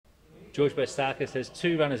George Batsakis has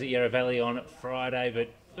 2 runners at Yarra Valley on Friday, but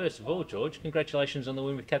first of all, George, congratulations on the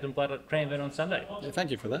win with Captain Blood at Cranbourne on Sunday. Yeah,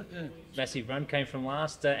 thank you for that. Yeah. Massive run, came from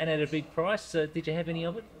last and at a big price. Did you have any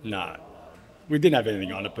of it? No, we didn't have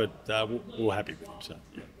anything on it, but we were happy with him. So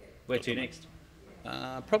yeah. Where to next?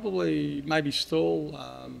 Probably maybe stall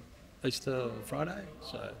Easter Friday.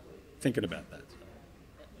 So thinking about that.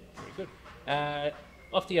 Very good.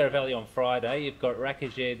 Off to Yarra Valley on Friday, you've got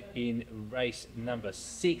Rakajed in race number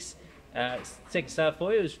 6. Second start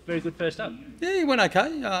for you, it was very good first up. Yeah, he went okay.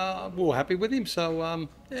 We were happy with him. So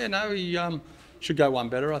he should go one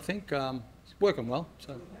better. I think he's working well.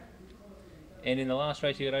 So. And in the last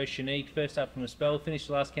race, you got Oceanique, first up from a spell, finished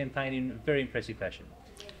the last campaign in very impressive fashion.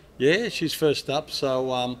 Yeah, she's first up.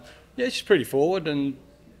 So she's pretty forward and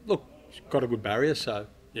look, she's got a good barrier. So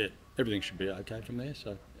yeah, everything should be okay from there.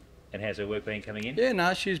 So. And how's her work been coming in? Yeah,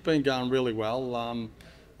 no, she's been going really well.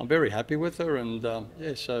 I'm very happy with her, and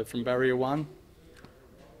so from barrier 1,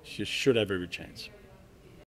 she should have every chance.